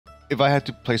If I had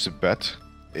to place a bet,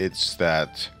 it's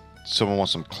that someone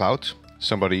wants some clout,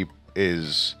 somebody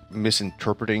is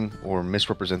misinterpreting or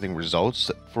misrepresenting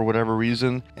results for whatever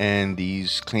reason, and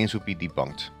these claims would be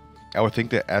debunked. I would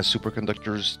think that as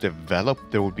superconductors develop,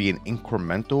 there would be an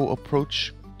incremental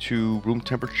approach to room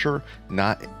temperature,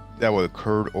 not that will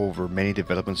occur over many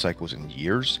development cycles in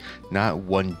years, not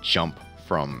one jump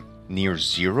from near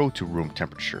zero to room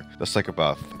temperature. That's like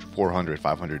about 400,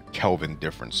 500 Kelvin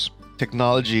difference.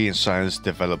 Technology and science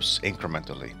develops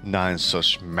incrementally, not in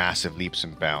such massive leaps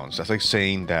and bounds. That's like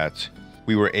saying that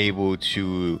we were able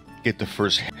to get the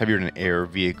first heavier than air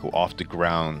vehicle off the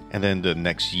ground, and then the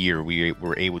next year we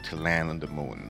were able to land on the moon.